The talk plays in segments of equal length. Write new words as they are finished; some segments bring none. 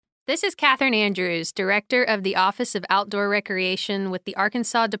This is Catherine Andrews, Director of the Office of Outdoor Recreation with the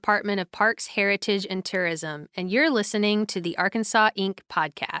Arkansas Department of Parks, Heritage, and Tourism, and you're listening to the Arkansas Inc.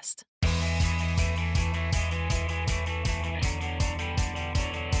 podcast.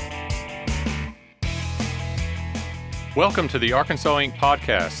 Welcome to the Arkansas Inc.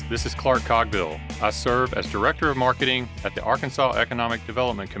 podcast. This is Clark Cogbill. I serve as Director of Marketing at the Arkansas Economic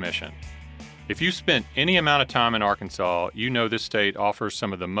Development Commission. If you spent any amount of time in Arkansas, you know this state offers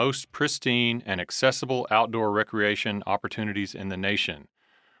some of the most pristine and accessible outdoor recreation opportunities in the nation.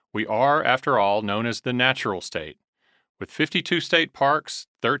 We are, after all, known as the natural state. With 52 state parks,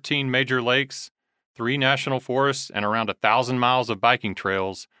 13 major lakes, 3 national forests, and around 1,000 miles of biking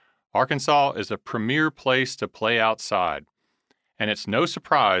trails, Arkansas is a premier place to play outside. And it's no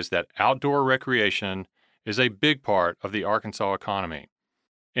surprise that outdoor recreation is a big part of the Arkansas economy.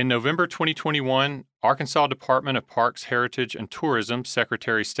 In November 2021, Arkansas Department of Parks, Heritage, and Tourism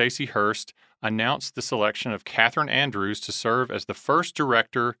Secretary Stacey Hurst announced the selection of Catherine Andrews to serve as the first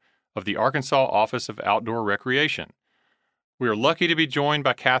director of the Arkansas Office of Outdoor Recreation. We are lucky to be joined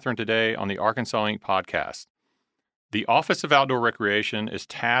by Catherine today on the Arkansas Inc. podcast. The Office of Outdoor Recreation is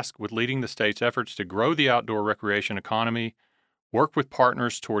tasked with leading the state's efforts to grow the outdoor recreation economy, work with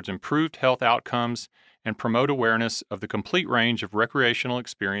partners towards improved health outcomes, and promote awareness of the complete range of recreational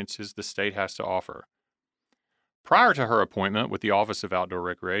experiences the state has to offer. Prior to her appointment with the Office of Outdoor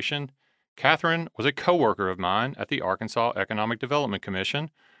Recreation, Catherine was a coworker of mine at the Arkansas Economic Development Commission,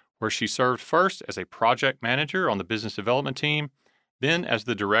 where she served first as a project manager on the business development team, then as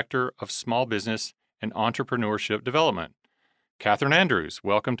the Director of Small Business and Entrepreneurship Development. Catherine Andrews,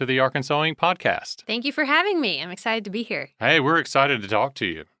 welcome to the Arkansas Inc. podcast. Thank you for having me. I'm excited to be here. Hey, we're excited to talk to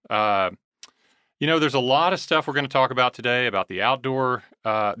you. There's a lot of stuff we're going to talk about today about the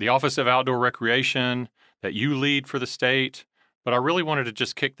Office of Outdoor Recreation that you lead for the state. But I really wanted to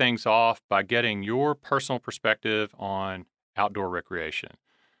just kick things off by getting your personal perspective on outdoor recreation.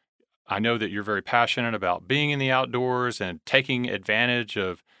 I know that you're very passionate about being in the outdoors and taking advantage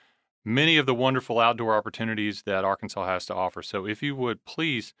of many of the wonderful outdoor opportunities that Arkansas has to offer. So if you would,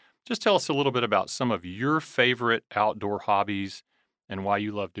 please just tell us a little bit about some of your favorite outdoor hobbies and why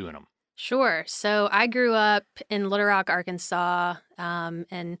you love doing them. Sure. So I grew up in Little Rock, Arkansas,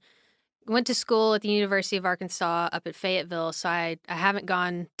 and went to school at the University of Arkansas up at Fayetteville. So I haven't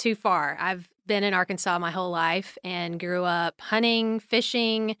gone too far. I've been in Arkansas my whole life and grew up hunting,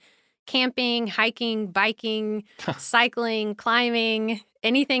 fishing, camping, hiking, biking, cycling, climbing,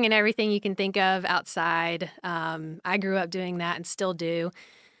 anything and everything you can think of outside. I grew up doing that and still do.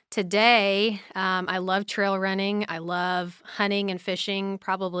 Today, I love trail running. I love hunting and fishing.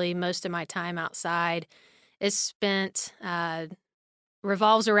 Probably most of my time outside is spent,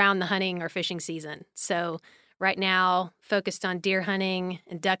 revolves around the hunting or fishing season. So right now, focused on deer hunting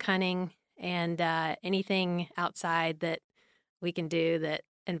and duck hunting and anything outside that we can do that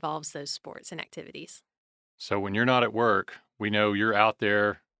involves those sports and activities. So when you're not at work, we know you're out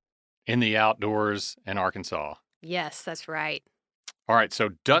there in the outdoors in Arkansas. Yes, that's right. All right, so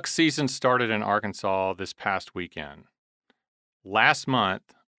duck season started in Arkansas this past weekend. Last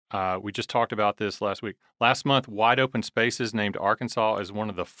month, we just talked about this last week. Last month, Wide Open Spaces named Arkansas as one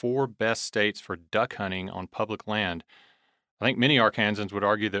of the 4 best states for duck hunting on public land. I think many Arkansans would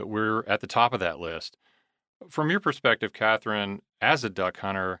argue that we're at the top of that list. From your perspective, Catherine, as a duck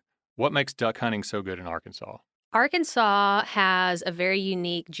hunter, what makes duck hunting so good in Arkansas? Arkansas has a very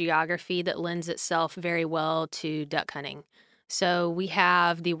unique geography that lends itself very well to duck hunting. So we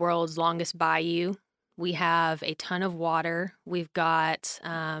have the world's longest bayou. We have a ton of water. We've got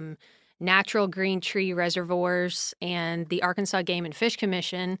natural green tree reservoirs, and the Arkansas Game and Fish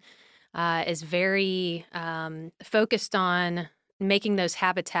Commission is very focused on making those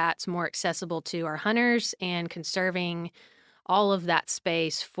habitats more accessible to our hunters and conserving all of that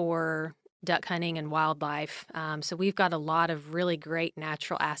space for duck hunting and wildlife. So we've got a lot of really great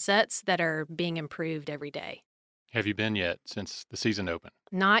natural assets that are being improved every day. Have you been yet since the season opened?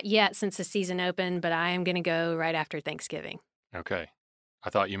 Not yet since the season opened, but I am going to go right after Thanksgiving. Okay. I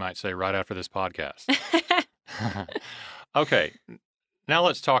thought you might say right after this podcast. Okay. Now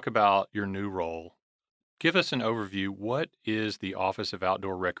let's talk about your new role. Give us an overview. What is the Office of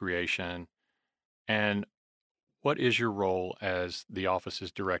Outdoor Recreation, and what is your role as the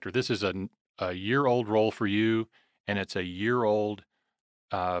office's director? This is a year-old role for you, and it's a year-old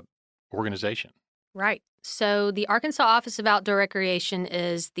organization. Right. So the Arkansas Office of Outdoor Recreation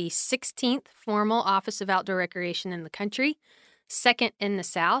is the 16th formal Office of Outdoor Recreation in the country, second in the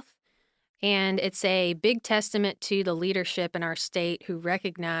South. And it's a big testament to the leadership in our state who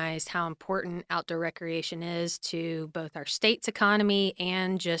recognized how important outdoor recreation is to both our state's economy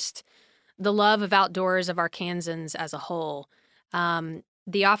and just the love of outdoors of Arkansans as a whole.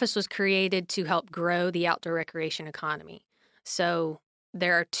 The office was created to help grow the outdoor recreation economy. So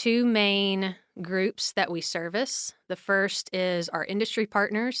there are two main groups that we service. The first is our industry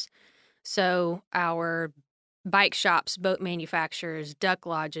partners. So our bike shops, boat manufacturers, duck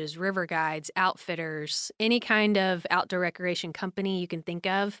lodges, river guides, outfitters, any kind of outdoor recreation company you can think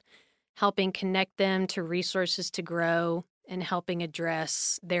of, helping connect them to resources to grow and helping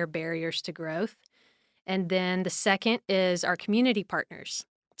address their barriers to growth. And then the second is our community partners.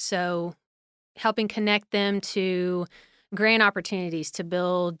 So helping connect them to grant opportunities to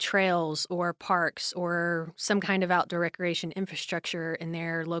build trails or parks or some kind of outdoor recreation infrastructure in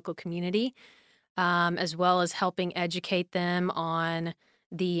their local community, as well as helping educate them on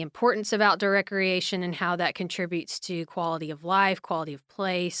the importance of outdoor recreation and how that contributes to quality of life, quality of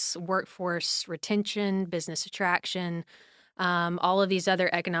place, workforce retention, business attraction, all of these other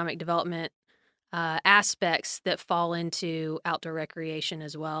economic development aspects that fall into outdoor recreation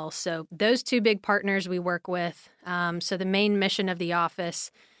as well. So those two big partners we work with. So the main mission of the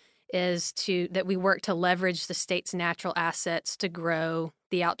office is that we work to leverage the state's natural assets to grow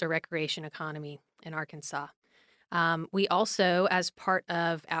the outdoor recreation economy in Arkansas. We also, as part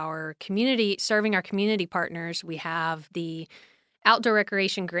of our community, serving our community partners, we have the Outdoor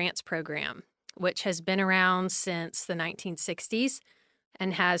Recreation Grants Program, which has been around since the 1960s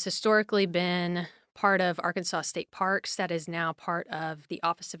and has historically been part of Arkansas State Parks. That is now part of the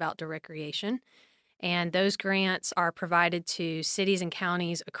Office of Outdoor Recreation. And those grants are provided to cities and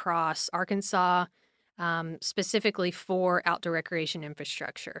counties across Arkansas, specifically for outdoor recreation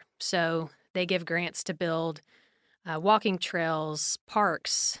infrastructure. So they give grants to build walking trails,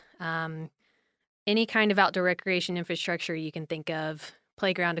 parks, any kind of outdoor recreation infrastructure you can think of,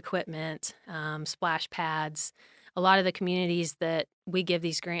 playground equipment, splash pads. A lot of the communities that we give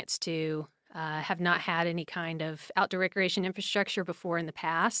these grants to have not had any kind of outdoor recreation infrastructure before in the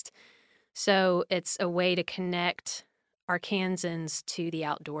past. So it's a way to connect Arkansans to the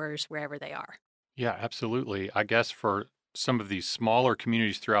outdoors wherever they are. Yeah, absolutely. I guess for some of these smaller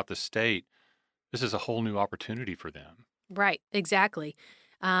communities throughout the state, this is a whole new opportunity for them. Right, exactly.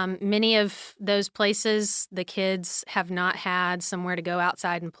 Many of those places, the kids have not had somewhere to go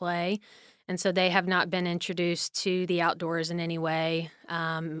outside and play. And so they have not been introduced to the outdoors in any way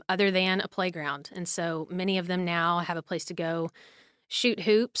other than a playground. And so many of them now have a place to go shoot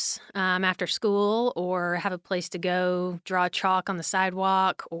hoops after school, or have a place to go draw chalk on the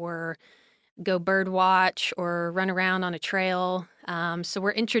sidewalk, or go bird watch, or run around on a trail. So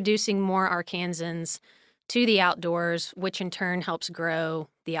we're introducing more Arkansans to the outdoors, which in turn helps grow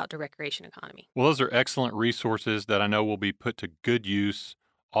the outdoor recreation economy. Well, those are excellent resources that I know will be put to good use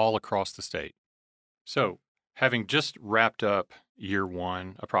all across the state. So, having just wrapped up year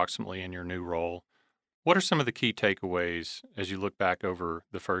one approximately in your new role, what are some of the key takeaways as you look back over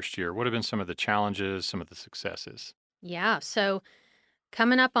the first year? What have been some of the challenges, some of the successes? Yeah, so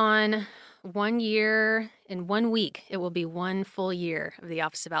coming up on 1 year in 1 week, it will be 1 full year of the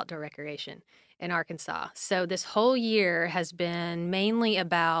Office of Outdoor Recreation in Arkansas. So this whole year has been mainly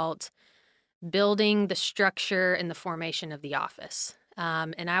about building the structure and the formation of the office.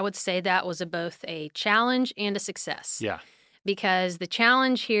 And I would say that was both a challenge and a success. Yeah. Because the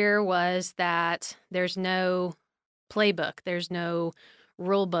challenge here was that there's no playbook, there's no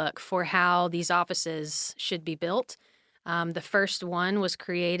rule book for how these offices should be built. The first one was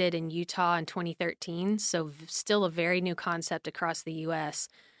created in Utah in 2013, so still a very new concept across the U.S.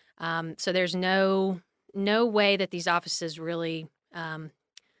 So there's no way that these offices really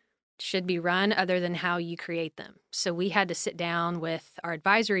should be run other than how you create them. So we had to sit down with our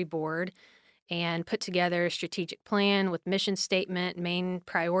advisory board and put together a strategic plan with mission statement, main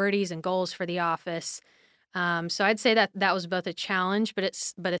priorities and goals for the office. So I'd say that was both a challenge, but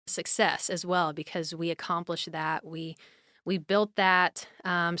a success as well, because we accomplished that. We built that.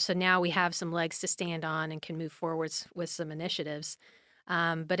 So now we have some legs to stand on and can move forwards with some initiatives.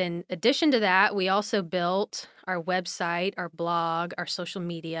 But in addition to that, we also built our website, our blog, our social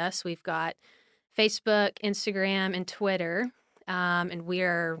media. So we've got Facebook, Instagram, and Twitter. And we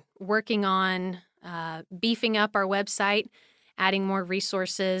are working on beefing up our website, adding more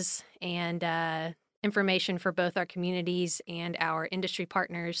resources and information for both our communities and our industry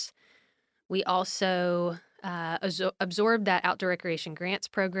partners. We also absorbed that Outdoor Recreation Grants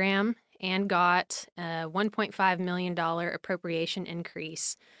Program and got a $1.5 million appropriation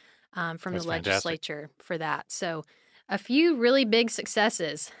increase from That's the legislature for that. So A few really big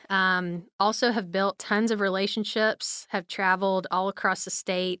successes. Also have built tons of relationships, have traveled all across the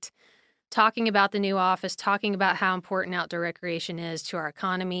state, talking about the new office, talking about how important outdoor recreation is to our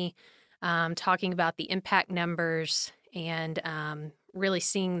economy, talking about the impact numbers, and really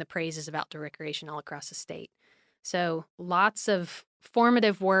seeing the praises of outdoor recreation all across the state. So lots of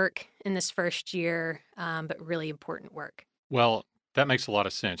formative work in this first year, but really important work. Well, that makes a lot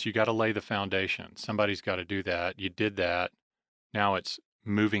of sense. You got to lay the foundation. Somebody's got to do that. You did that. Now it's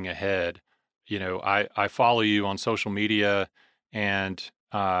moving ahead. I follow you on social media, and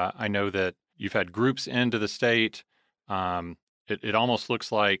I know that you've had groups into the state. It almost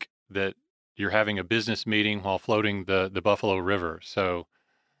looks like that you're having a business meeting while floating the Buffalo River. So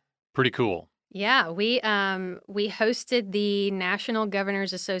pretty cool. Yeah, we hosted the National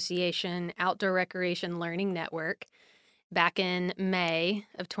Governors Association Outdoor Recreation Learning Network back in May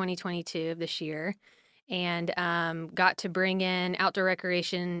of 2022 of this year, and got to bring in outdoor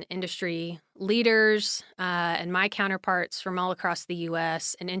recreation industry leaders and my counterparts from all across the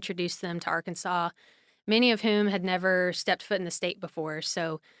U.S. and introduce them to Arkansas, many of whom had never stepped foot in the state before.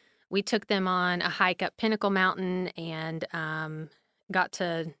 So we took them on a hike up Pinnacle Mountain and got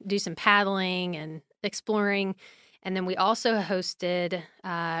to do some paddling and exploring. And then we also hosted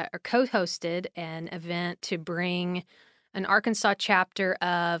or co-hosted an event to bring an Arkansas chapter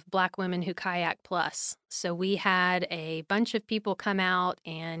of Black Women Who Kayak Plus. So we had a bunch of people come out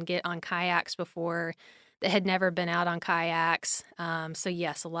and get on kayaks before that had never been out on kayaks. So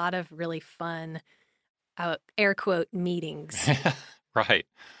yes, a lot of really fun, air quote, meetings. Right.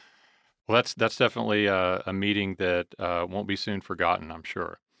 Well, that's definitely a meeting that won't be soon forgotten, I'm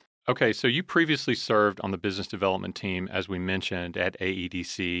sure. Okay, so you previously served on the business development team, as we mentioned, at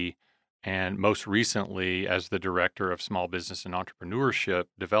AEDC, and most recently as the Director of Small Business and Entrepreneurship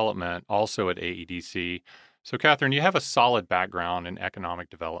Development, also at AEDC. So, Catherine, you have a solid background in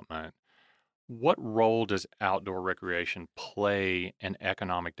economic development. What role does outdoor recreation play in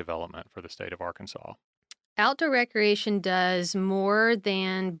economic development for the state of Arkansas? Outdoor recreation does more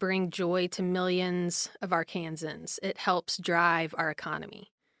than bring joy to millions of Arkansans. It helps drive our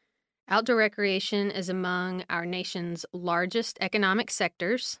economy. Outdoor recreation is among our nation's largest economic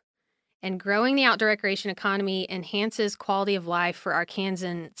sectors, and growing the outdoor recreation economy enhances quality of life for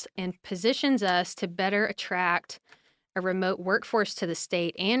Arkansans and positions us to better attract a remote workforce to the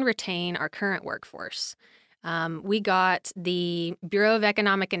state and retain our current workforce. We got the Bureau of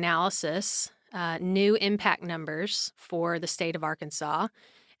Economic Analysis new impact numbers for the state of Arkansas,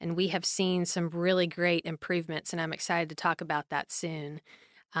 and we have seen some really great improvements, and I'm excited to talk about that soon.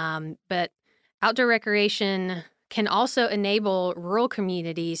 But outdoor recreation can also enable rural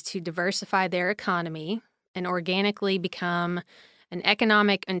communities to diversify their economy and organically become an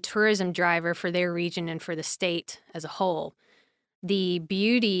economic and tourism driver for their region and for the state as a whole. The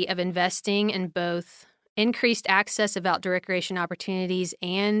beauty of investing in both increased access of outdoor recreation opportunities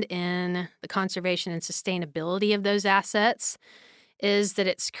and in the conservation and sustainability of those assets is that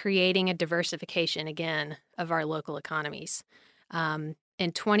it's creating a diversification, again, of our local economies.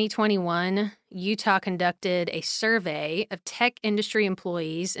 In 2021, Utah conducted a survey of tech industry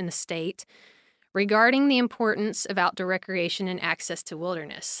employees in the state regarding the importance of outdoor recreation and access to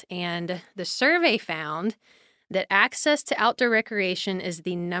wilderness. And the survey found that access to outdoor recreation is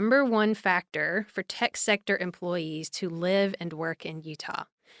the number one factor for tech sector employees to live and work in Utah.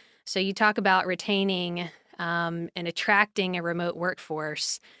 So you talk about retaining and attracting a remote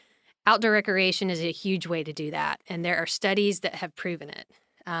workforce. Outdoor recreation is a huge way to do that, and there are studies that have proven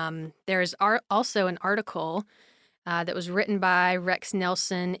it. There's also an article that was written by Rex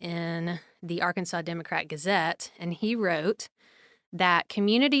Nelson in the Arkansas Democrat-Gazette, and he wrote that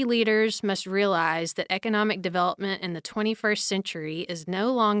community leaders must realize that economic development in the 21st century is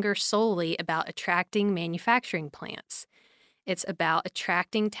no longer solely about attracting manufacturing plants. It's about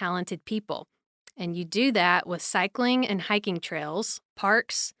attracting talented people. And you do that with cycling and hiking trails,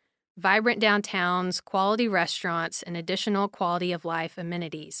 parks, vibrant downtowns, quality restaurants, and additional quality of life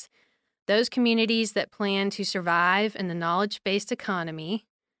amenities. Those communities that plan to survive in the knowledge-based economy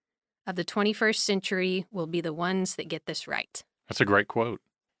of the 21st century will be the ones that get this right. That's a great quote.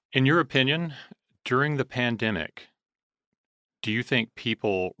 In your opinion, during the pandemic, do you think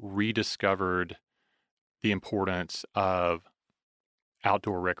people rediscovered the importance of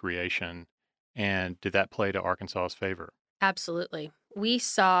outdoor recreation, and did that play to Arkansas's favor? Absolutely. We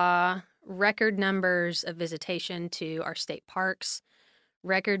saw record numbers of visitation to our state parks,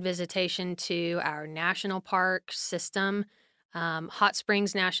 record visitation to our national park system. Hot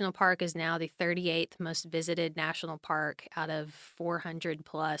Springs National Park is now the 38th most visited national park out of 400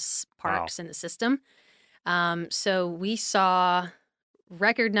 plus parks in the system. So we saw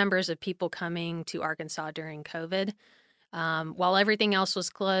record numbers of people coming to Arkansas during COVID, while everything else was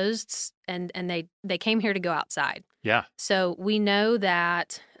closed, and they came here to go outside. Yeah. So we know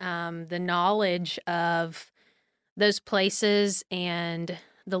that the knowledge of those places and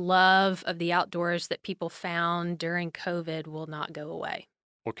the love of the outdoors that people found during COVID will not go away.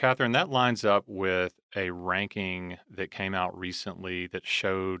 Well, Catherine, that lines up with a ranking that came out recently that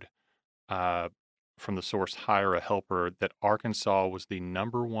showed uh, from the source Hire a Helper that Arkansas was the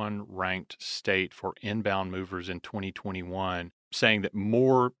number one ranked state for inbound movers in 2021, saying that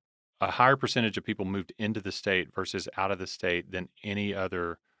a higher percentage of people moved into the state versus out of the state than any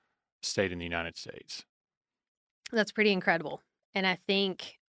other state in the United States. That's pretty incredible. And I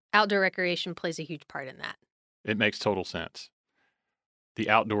think outdoor recreation plays a huge part in that. It makes total sense. The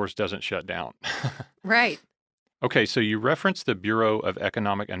outdoors doesn't shut down. Right. Okay, so you referenced the Bureau of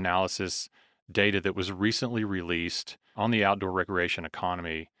Economic Analysis data that was recently released on the outdoor recreation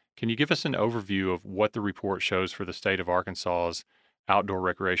economy. Can you give us an overview of what the report shows for the state of Arkansas's outdoor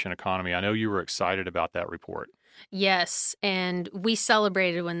recreation economy? I know you were excited about that report. Yes. And we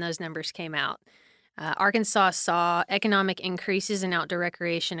celebrated when those numbers came out. Arkansas saw economic increases in outdoor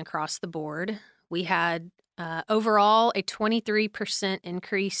recreation across the board. We had overall a 23%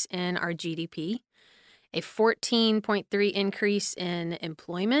 increase in our GDP, a 14.3% increase in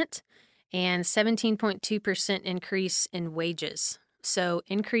employment, and 17.2% increase in wages. So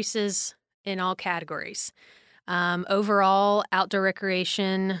increases in all categories. Overall, outdoor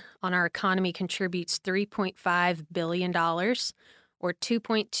recreation on our economy contributes $3.5 billion, or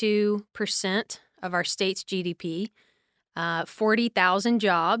 2.2% of our state's GDP, 40,000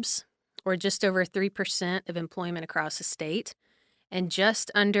 jobs, or just over 3% of employment across the state, and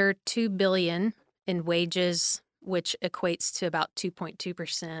just under $2 billion in wages, which equates to about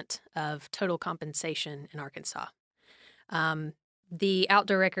 2.2% of total compensation in Arkansas. The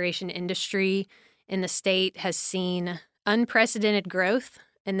outdoor recreation industry in the state has seen unprecedented growth,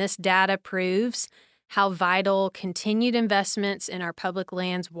 and this data proves how vital continued investments in our public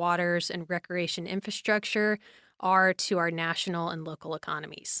lands, waters, and recreation infrastructure are to our national and local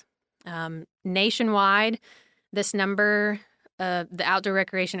economies. Nationwide, this number, the outdoor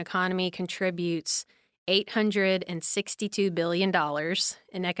recreation economy contributes $862 billion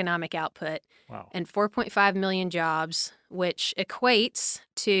in economic output. Wow. And 4.5 million jobs, which equates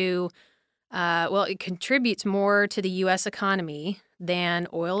to, it contributes more to the U.S. economy than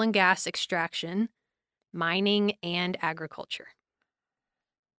oil and gas extraction, mining, and agriculture.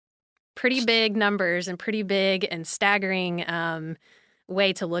 Pretty big numbers and pretty big and staggering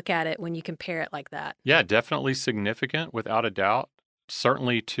way to look at it when you compare it like that. Yeah, definitely significant, without a doubt,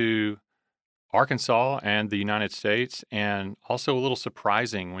 certainly to Arkansas and the United States, and also a little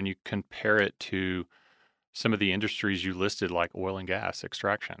surprising when you compare it to some of the industries you listed, like oil and gas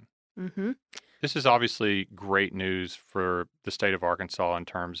extraction. Mm-hmm. This is obviously great news for the state of Arkansas in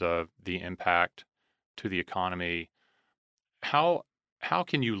terms of the impact to the economy. How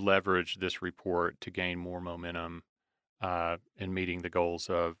can you leverage this report to gain more momentum in meeting the goals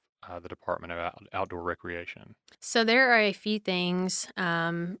of the Department of Outdoor Recreation? So there are a few things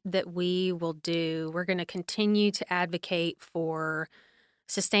that we will do. We're going to continue to advocate for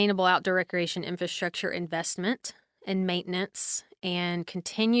sustainable outdoor recreation infrastructure investment and maintenance, and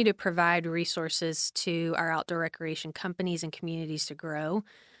continue to provide resources to our outdoor recreation companies and communities to grow,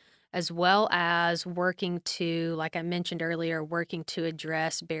 as well as working to, like I mentioned earlier, working to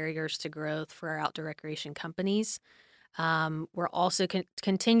address barriers to growth for our outdoor recreation companies. We're also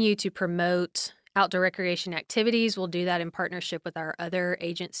continue to promote outdoor recreation activities. We'll do that in partnership with our other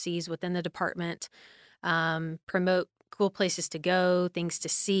agencies within the department. Promote cool places to go, things to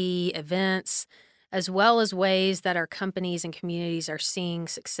see, events, as well as ways that our companies and communities are seeing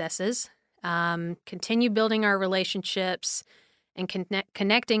successes. Continue building our relationships and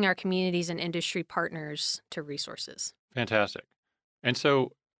connecting our communities and industry partners to resources. Fantastic. And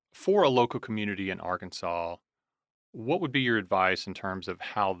so for a local community in Arkansas, what would be your advice in terms of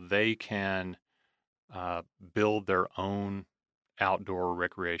how they can build their own outdoor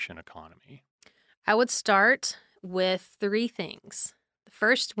recreation economy? I would start with 3 things. The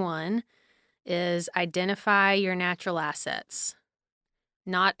first one is identify your natural assets.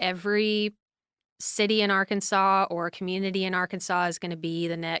 Not every city in Arkansas or community in Arkansas is going to be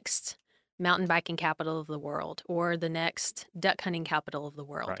the next mountain biking capital of the world or the next duck hunting capital of the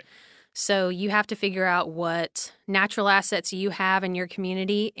world. Right. So you have to figure out what natural assets you have in your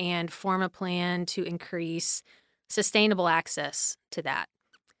community and form a plan to increase sustainable access to that.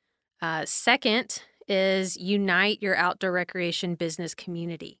 Second is unite your outdoor recreation business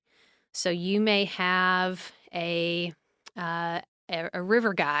community. So you may have uh, a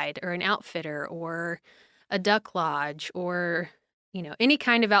river guide or an outfitter or a duck lodge or any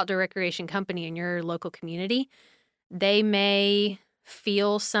kind of outdoor recreation company in your local community. They may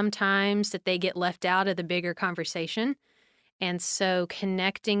feel sometimes that they get left out of the bigger conversation. And so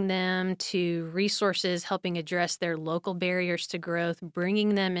connecting them to resources, helping address their local barriers to growth,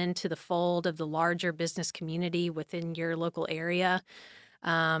 bringing them into the fold of the larger business community within your local area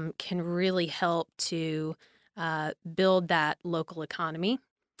can really help to build that local economy.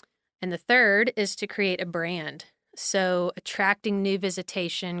 And the third is to create a brand. So attracting new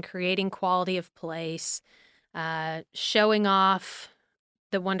visitation, creating quality of place, showing off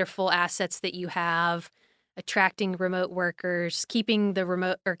the wonderful assets that you have, attracting remote workers, keeping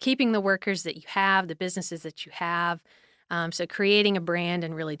the workers that you have, the businesses that you have. So creating a brand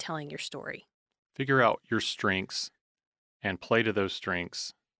and really telling your story. Figure out your strengths and play to those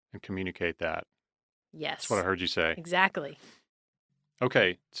strengths and communicate that. Yes. That's what I heard you say. Exactly.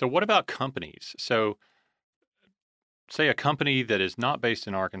 Okay, so what about companies? So say a company that is not based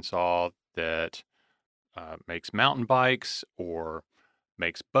in Arkansas that makes mountain bikes or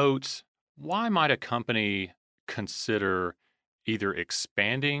makes boats. Why might a company consider either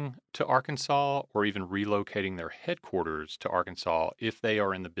expanding to Arkansas or even relocating their headquarters to Arkansas if they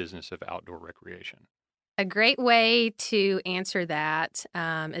are in the business of outdoor recreation? A great way to answer that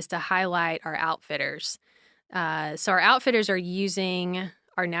is to highlight our outfitters. So our outfitters are using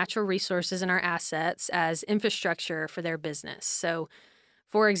our natural resources and our assets as infrastructure for their business. So,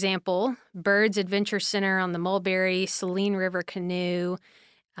 for example, Bird's Adventure Center on the Mulberry, Saline River Canoe,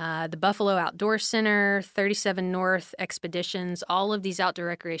 the Buffalo Outdoor Center, 37 North Expeditions, all of these outdoor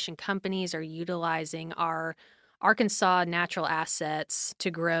recreation companies are utilizing our Arkansas natural assets to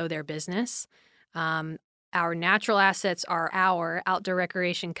grow their business. Our natural assets are our outdoor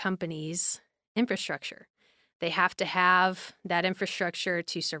recreation companies' infrastructure. They have to have that infrastructure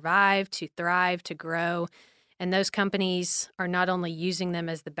to survive, to thrive, to grow. And those companies are not only using them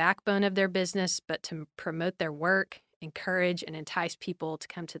as the backbone of their business, but to promote their work, encourage, and entice people to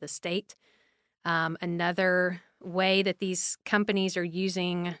come to the state. Another way that these companies are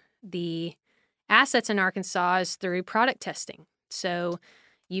using the assets in Arkansas is through product testing. So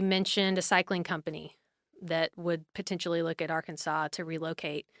you mentioned a cycling company that would potentially look at Arkansas to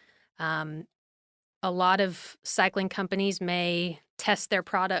relocate. A lot of cycling companies may test their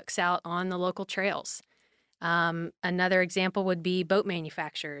products out on the local trails. Another example would be boat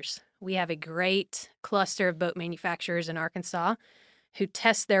manufacturers. We have a great cluster of boat manufacturers in Arkansas who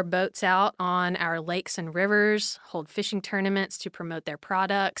test their boats out on our lakes and rivers, hold fishing tournaments to promote their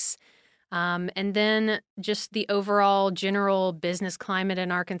products. And then just the overall general business climate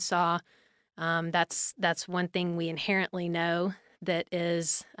in Arkansas. That's one thing we inherently know that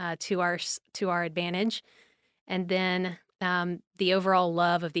is to our advantage. And then the overall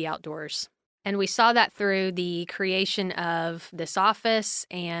love of the outdoors. And we saw that through the creation of this office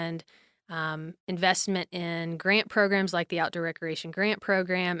and investment in grant programs like the Outdoor Recreation Grant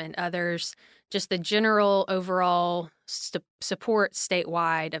Program and others, just the general overall support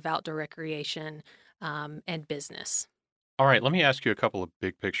statewide of outdoor recreation and business. All right, let me ask you a couple of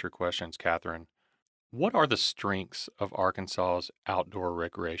big picture questions, Catherine. What are the strengths of Arkansas's outdoor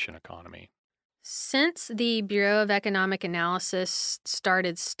recreation economy? Since the Bureau of Economic Analysis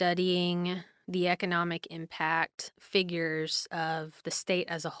started studying the economic impact figures of the state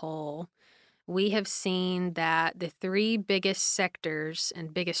as a whole, we have seen that the three biggest sectors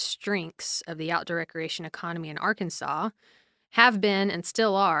and biggest strengths of the outdoor recreation economy in Arkansas have been and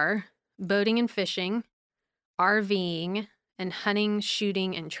still are boating and fishing, RVing, and hunting,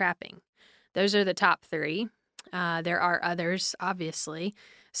 shooting, and trapping. Those are the top three. There are others, obviously.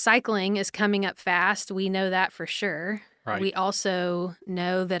 Cycling is coming up fast. We know that for sure. Right. We also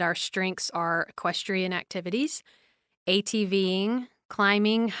know that our strengths are equestrian activities, ATVing,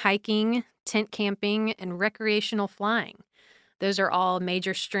 climbing, hiking, tent camping, and recreational flying. Those are all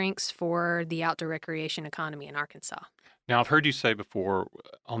major strengths for the outdoor recreation economy in Arkansas. Now, I've heard you say before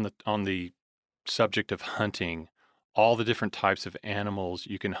on the subject of hunting, all the different types of animals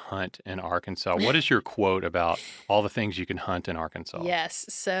you can hunt in Arkansas. What is your quote about all the things you can hunt in Arkansas? Yes.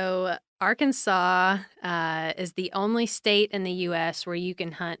 So Arkansas is the only state in the U.S. where you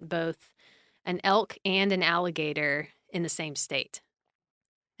can hunt both an elk and an alligator in the same state.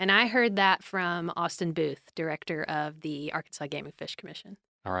 And I heard that from Austin Booth, director of the Arkansas Game and Fish Commission.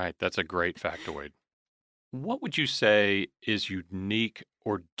 All right, that's a great factoid. What would you say is unique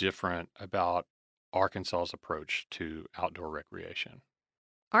or different about Arkansas's approach to outdoor recreation?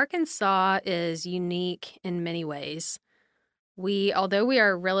 Arkansas is unique in many ways. Although we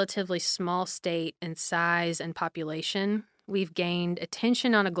are a relatively small state in size and population, we've gained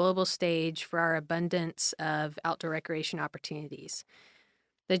attention on a global stage for our abundance of outdoor recreation opportunities.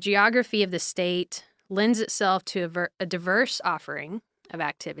 The geography of the state lends itself to a diverse offering of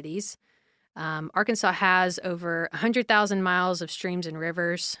activities. Arkansas has over 100,000 miles of streams and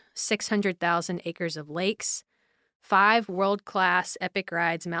rivers, 600,000 acres of lakes, 5 world-class epic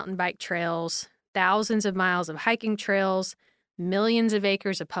rides mountain bike trails, thousands of miles of hiking trails, millions of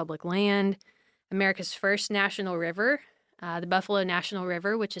acres of public land, America's first national river, the Buffalo National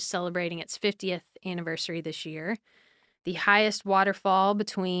River, which is celebrating its 50th anniversary this year, the highest waterfall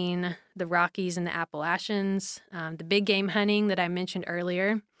between the Rockies and the Appalachians, the big game hunting that I mentioned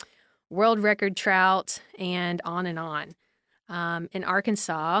earlier, world record trout, and on and on. In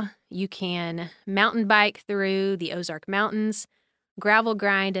Arkansas, you can mountain bike through the Ozark Mountains, gravel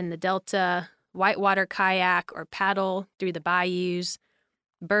grind in the Delta, whitewater kayak or paddle through the bayous,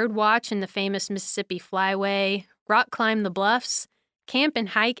 bird watch in the famous Mississippi Flyway, rock climb the bluffs, camp and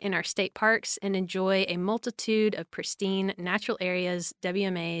hike in our state parks, and enjoy a multitude of pristine natural areas,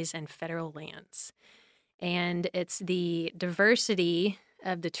 WMAs, and federal lands. And it's the diversity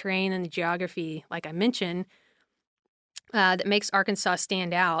of the terrain and the geography, like I mentioned, that makes Arkansas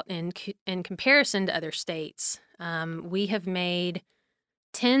stand out in comparison to other states. We have made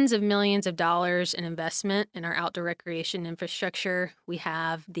tens of millions of dollars in investment in our outdoor recreation infrastructure. We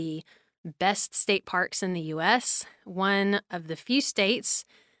have the best state parks in the U.S., one of the few states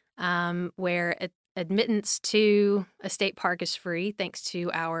where admittance to a state park is free, thanks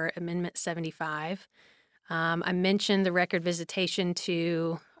to our Amendment 75. I mentioned the record visitation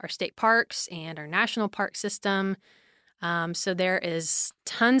to our state parks and our national park system. So there are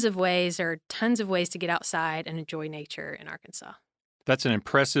tons of ways to get outside and enjoy nature in Arkansas. That's an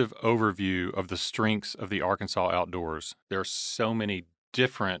impressive overview of the strengths of the Arkansas outdoors. There are so many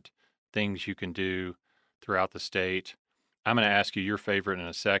different things you can do throughout the state. I'm going to ask you your favorite in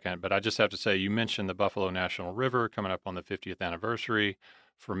a second, but I just have to say, you mentioned the Buffalo National River coming up on the 50th anniversary.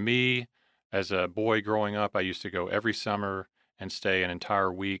 For me, as a boy growing up, I used to go every summer and stay an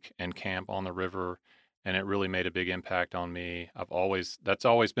entire week and camp on the river, and it really made a big impact on me. That's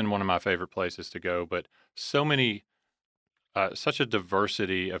always been one of my favorite places to go, but such a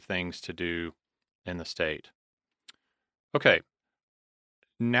diversity of things to do in the state. Okay,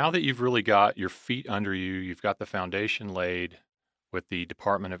 now that you've really got your feet under you, you've got the foundation laid with the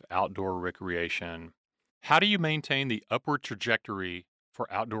Department of Outdoor Recreation, how do you maintain the upward trajectory for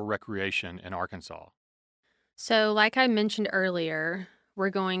outdoor recreation in Arkansas? So, like I mentioned earlier, we're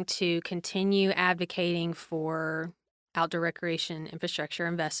going to continue advocating for outdoor recreation infrastructure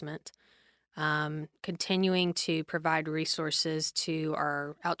investment, continuing to provide resources to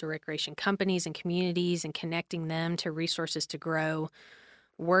our outdoor recreation companies and communities and connecting them to resources to grow,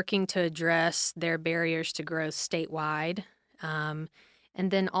 working to address their barriers to growth statewide, and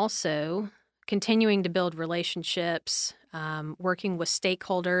then also continuing to build relationships, working with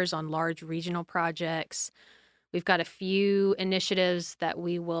stakeholders on large regional projects. We've got a few initiatives that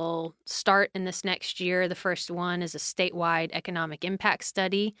we will start in this next year. The first one is a statewide economic impact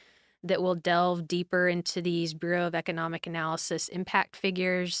study that will delve deeper into these Bureau of Economic Analysis impact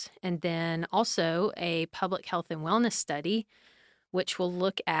figures, and then also a public health and wellness study, which will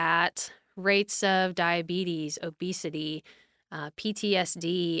look at rates of diabetes, obesity,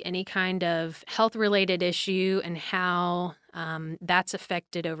 PTSD, any kind of health-related issue, and how that's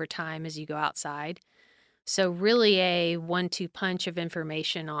affected over time as you go outside. So really a 1-2 punch of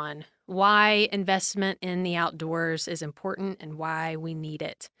information on why investment in the outdoors is important and why we need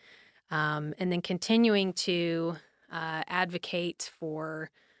it. And then continuing to advocate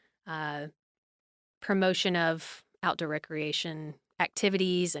for promotion of outdoor recreation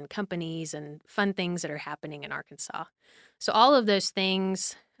activities and companies and fun things that are happening in Arkansas. So all of those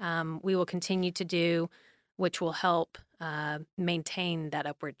things we will continue to do, which will help maintain that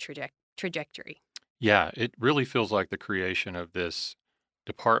upward trajectory. Yeah, it really feels like the creation of this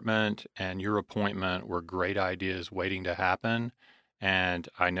department and your appointment were great ideas waiting to happen. And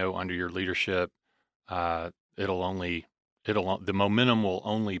I know under your leadership, the momentum will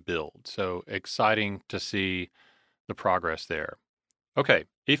only build. So exciting to see the progress there. Okay,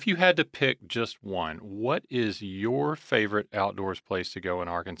 if you had to pick just one, what is your favorite outdoors place to go in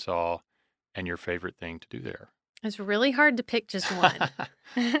Arkansas and your favorite thing to do there? It's really hard to pick just one.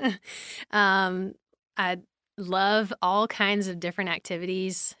 I love all kinds of different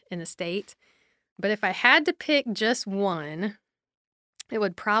activities in the state, but if I had to pick just one, it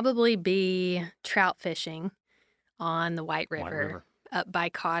would probably be trout fishing on the White River. Up by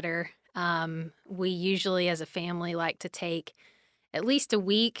Cotter. We usually, as a family, like to take at least a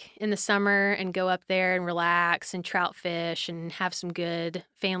week in the summer and go up there and relax and trout fish and have some good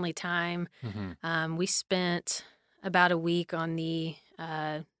family time. We spent about a week on the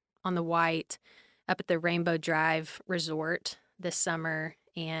White up at the Rainbow Drive Resort this summer,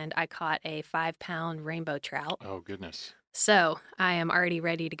 and I caught a 5-pound rainbow trout. Oh, goodness. So I am already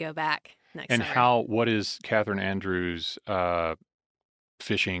ready to go back next summer. What is Catherine Andrews'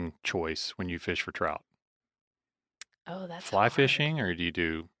 fishing choice when you fish for trout? Oh, that's Fly hard. fishing, or do you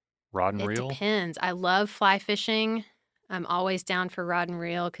do rod and reel? It depends. I love fly fishing. I'm always down for rod and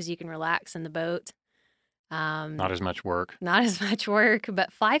reel because you can relax in the boat. Not as much work. Not as much work,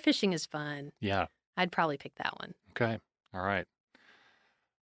 but fly fishing is fun. Yeah. I'd probably pick that one. Okay. All right.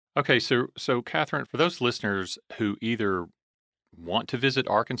 Okay, so Catherine, for those listeners who either want to visit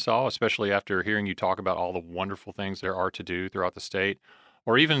Arkansas, especially after hearing you talk about all the wonderful things there are to do throughout the state,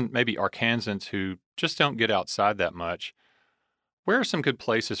 or even maybe Arkansans who just don't get outside that much, where are some good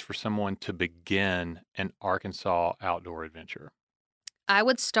places for someone to begin an Arkansas outdoor adventure? I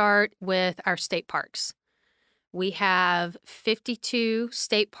would start with our state parks. We have 52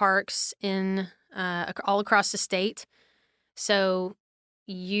 state parks in all across the state. So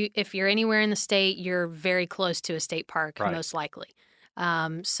if you're anywhere in the state, you're very close to a state park, Right. most likely.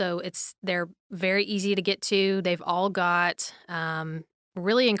 So they're very easy to get to. They've all got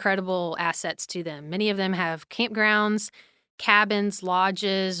really incredible assets to them. Many of them have campgrounds, cabins,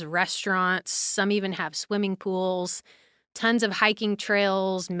 lodges, restaurants. Some even have swimming pools. Tons of hiking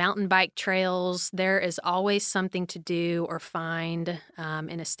trails, mountain bike trails. There is always something to do or find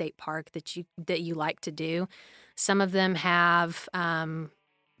in a state park that you like to do. Some of them have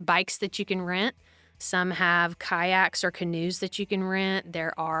bikes that you can rent. Some have kayaks or canoes that you can rent.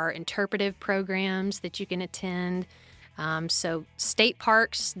 There are interpretive programs that you can attend. So state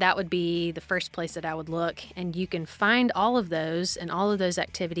parks, that would be the first place that I would look. And you can find all of those and all of those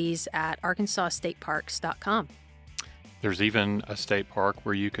activities at arkansasstateparks.com. There's even a state park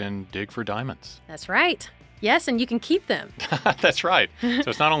where you can dig for diamonds. That's right. Yes, and you can keep them. That's right. So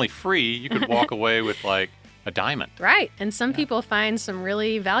it's not only free, you could walk away with like a diamond. Right. And some people find some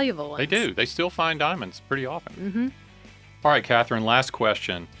really valuable ones. They do. They still find diamonds pretty often. Mm-hmm. All right, Catherine, last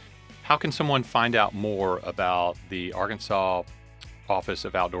question. How can someone find out more about the Arkansas Office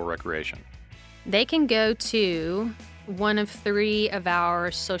of Outdoor Recreation? They can go to one of 3 of our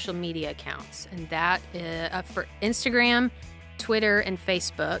social media accounts, and that is for Instagram, Twitter, and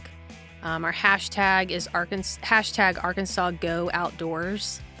Facebook. Our hashtag is Arkansas Go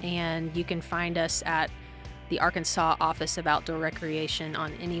Outdoors, and you can find us at the Arkansas Office of Outdoor Recreation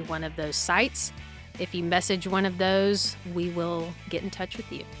on any one of those sites. If you message one of those, we will get in touch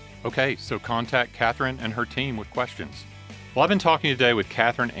with you. Okay, so contact Catherine and her team with questions. Well, I've been talking today with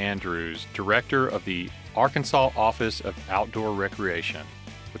Catherine Andrews, Director of the Arkansas Office of Outdoor Recreation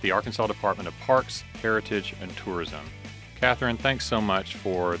with the Arkansas Department of Parks, Heritage, and Tourism. Catherine, thanks so much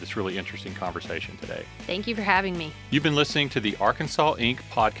for this really interesting conversation today. Thank you for having me. You've been listening to the Arkansas Inc.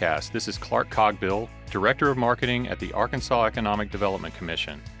 podcast. This is Clark Cogbill, Director of Marketing at the Arkansas Economic Development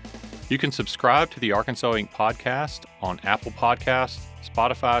Commission. You can subscribe to the Arkansas Inc. podcast on Apple Podcasts,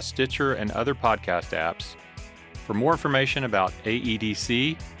 Spotify, Stitcher, and other podcast apps. For more information about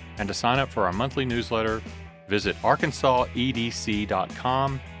AEDC and to sign up for our monthly newsletter, visit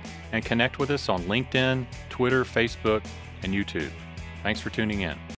arkansasedc.com and connect with us on LinkedIn, Twitter, Facebook, and YouTube. Thanks for tuning in.